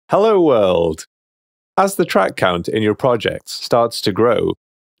Hello world! As the track count in your projects starts to grow,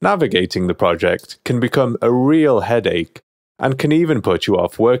 navigating the project can become a real headache and can even put you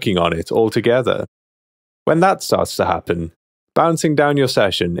off working on it altogether. When that starts to happen, bouncing down your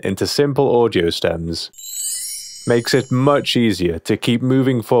session into simple audio stems makes it much easier to keep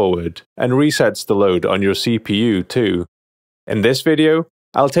moving forward and resets the load on your CPU too. In this video,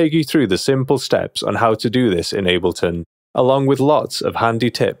 I'll take you through the simple steps on how to do this in Ableton, along with lots of handy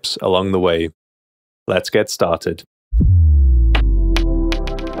tips along the way. Let's get started.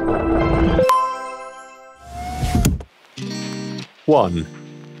 One,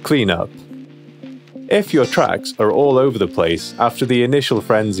 cleanup. If your tracks are all over the place after the initial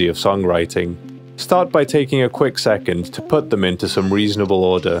frenzy of songwriting, start by taking a quick second to put them into some reasonable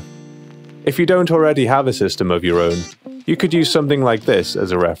order. If you don't already have a system of your own, you could use something like this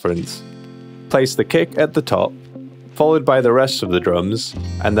as a reference. Place the kick at the top, followed by the rest of the drums,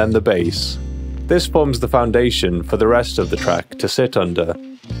 and then the bass. This forms the foundation for the rest of the track to sit under.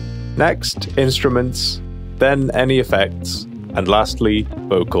 Next, instruments, then any effects, and lastly,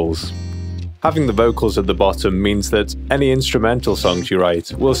 vocals. Having the vocals at the bottom means that any instrumental songs you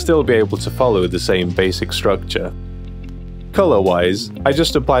write will still be able to follow the same basic structure. Color-wise, I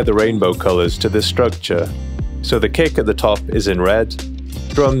just apply the rainbow colors to this structure, so the kick at the top is in red,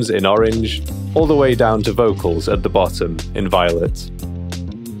 drums in orange, all the way down to vocals at the bottom in violet.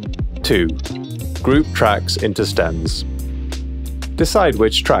 2. Group tracks into stems. Decide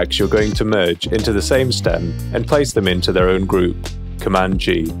which tracks you're going to merge into the same stem and place them into their own group, Command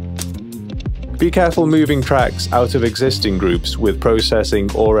G. Be careful moving tracks out of existing groups with processing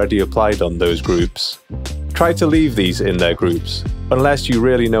already applied on those groups. Try to leave these in their groups, unless you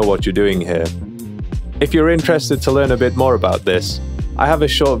really know what you're doing here. If you're interested to learn a bit more about this, I have a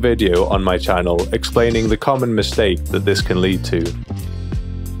short video on my channel explaining the common mistake that this can lead to.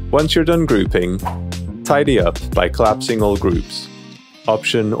 Once you're done grouping, tidy up by collapsing all groups,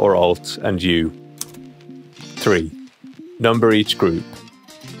 Option or Alt and U. 3. Number each group.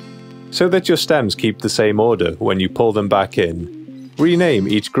 So that your stems keep the same order when you pull them back in, rename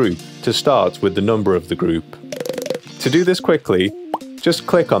each group to start with the number of the group. To do this quickly, just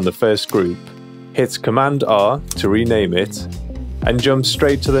click on the first group, hit Command R to rename it, and jump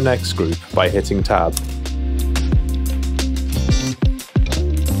straight to the next group by hitting Tab.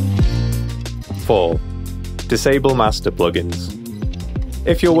 4. Disable master plugins.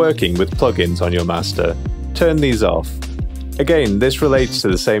 If you're working with plugins on your master, turn these off. Again, this relates to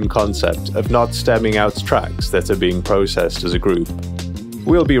the same concept of not stemming out tracks that are being processed as a group.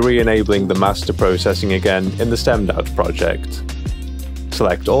 We'll be re-enabling the master processing again in the stemmed out project.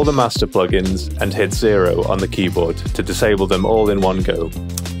 Select all the master plugins and hit 0 on the keyboard to disable them all in one go.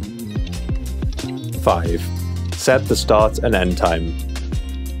 5. Set the start and end time.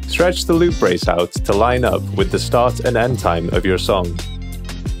 Stretch the loop brace out to line up with the start and end time of your song.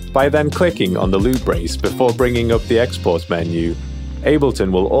 By then clicking on the loop brace before bringing up the export menu,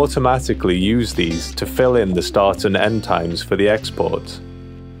 Ableton will automatically use these to fill in the start and end times for the export.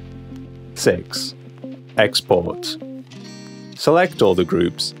 6. Export. Select all the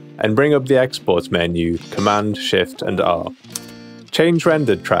groups and bring up the export menu, Command, Shift and R. Change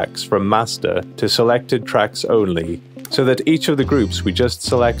rendered tracks from master to selected tracks only, so that each of the groups we just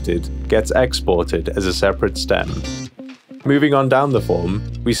selected gets exported as a separate stem. Moving on down the form,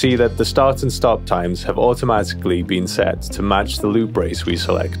 we see that the start and stop times have automatically been set to match the loop brace we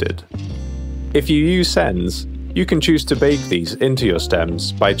selected. If you use sends, you can choose to bake these into your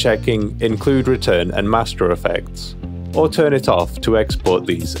stems by checking Include Return and Master Effects, or turn it off to export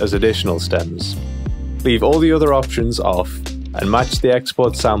these as additional stems. Leave all the other options off and match the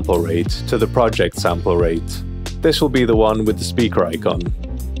export sample rate to the project sample rate. This will be the one with the speaker icon.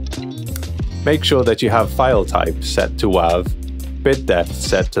 Make sure that you have file type set to WAV, bit depth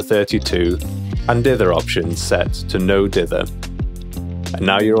set to 32, and dither options set to no dither. And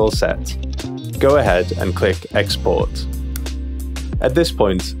now you're all set. Go ahead and click Export. At this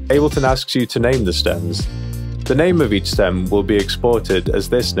point, Ableton asks you to name the stems. The name of each stem will be exported as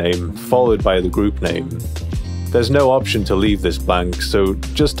this name followed by the group name. There's no option to leave this blank, so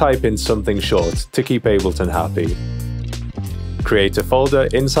just type in something short to keep Ableton happy. Create a folder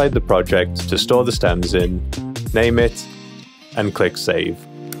inside the project to store the stems in, name it, and click Save.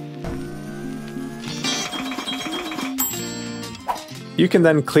 You can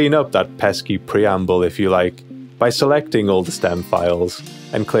then clean up that pesky preamble if you like, by selecting all the stem files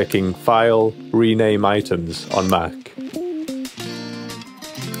and clicking File, Rename Items on Mac.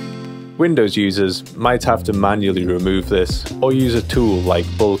 Windows users might have to manually remove this, or use a tool like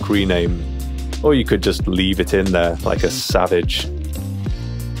Bulk Rename, or you could just leave it in there like a savage.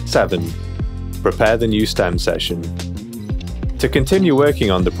 7. Prepare the new stem session. To continue working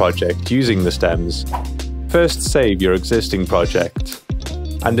on the project using the stems, first save your existing project,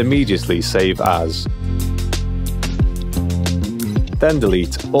 and immediately save as. Then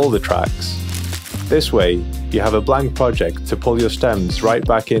delete all the tracks. This way, you have a blank project to pull your stems right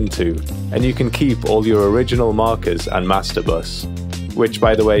back into, and you can keep all your original markers and master bus, which,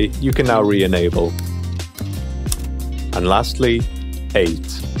 by the way, you can now re-enable. And lastly,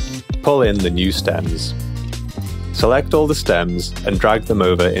 8. Pull in the new stems. Select all the stems and drag them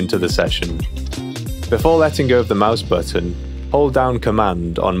over into the session. Before letting go of the mouse button, hold down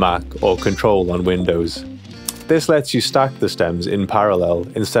Command on Mac or Control on Windows. This lets you stack the stems in parallel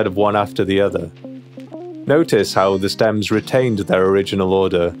instead of one after the other. Notice how the stems retained their original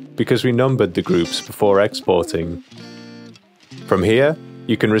order because we numbered the groups before exporting. From here,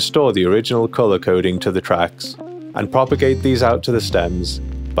 you can restore the original color coding to the tracks and propagate these out to the stems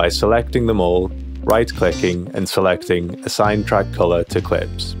by selecting them all, right-clicking and selecting Assign Track Color to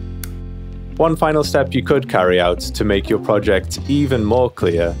Clips. One final step you could carry out to make your project even more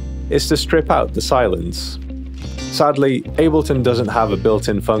clear is to strip out the silence. Sadly, Ableton doesn't have a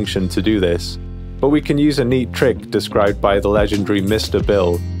built-in function to do this, but we can use a neat trick described by the legendary Mr.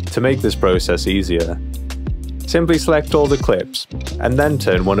 Bill to make this process easier. Simply select all the clips, and then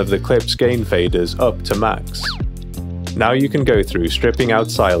turn one of the clip's gain faders up to max. Now you can go through stripping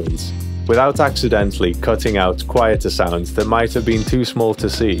out silence, without accidentally cutting out quieter sounds that might have been too small to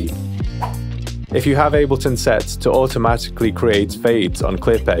see. If you have Ableton set to automatically create fades on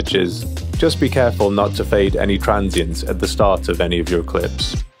clip edges, just be careful not to fade any transients at the start of any of your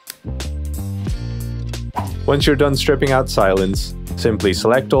clips. Once you're done stripping out silence, simply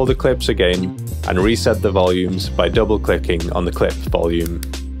select all the clips again and reset the volumes by double-clicking on the clip volume.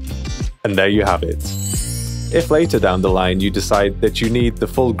 And there you have it. If later down the line you decide that you need the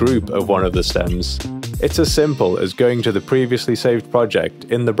full group of one of the stems, it's as simple as going to the previously saved project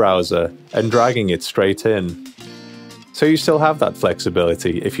in the browser and dragging it straight in. So you still have that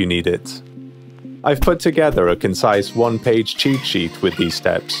flexibility if you need it. I've put together a concise one-page cheat sheet with these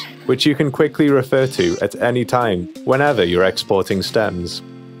steps, which you can quickly refer to at any time whenever you're exporting stems.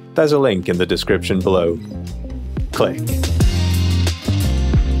 There's a link in the description below. Click.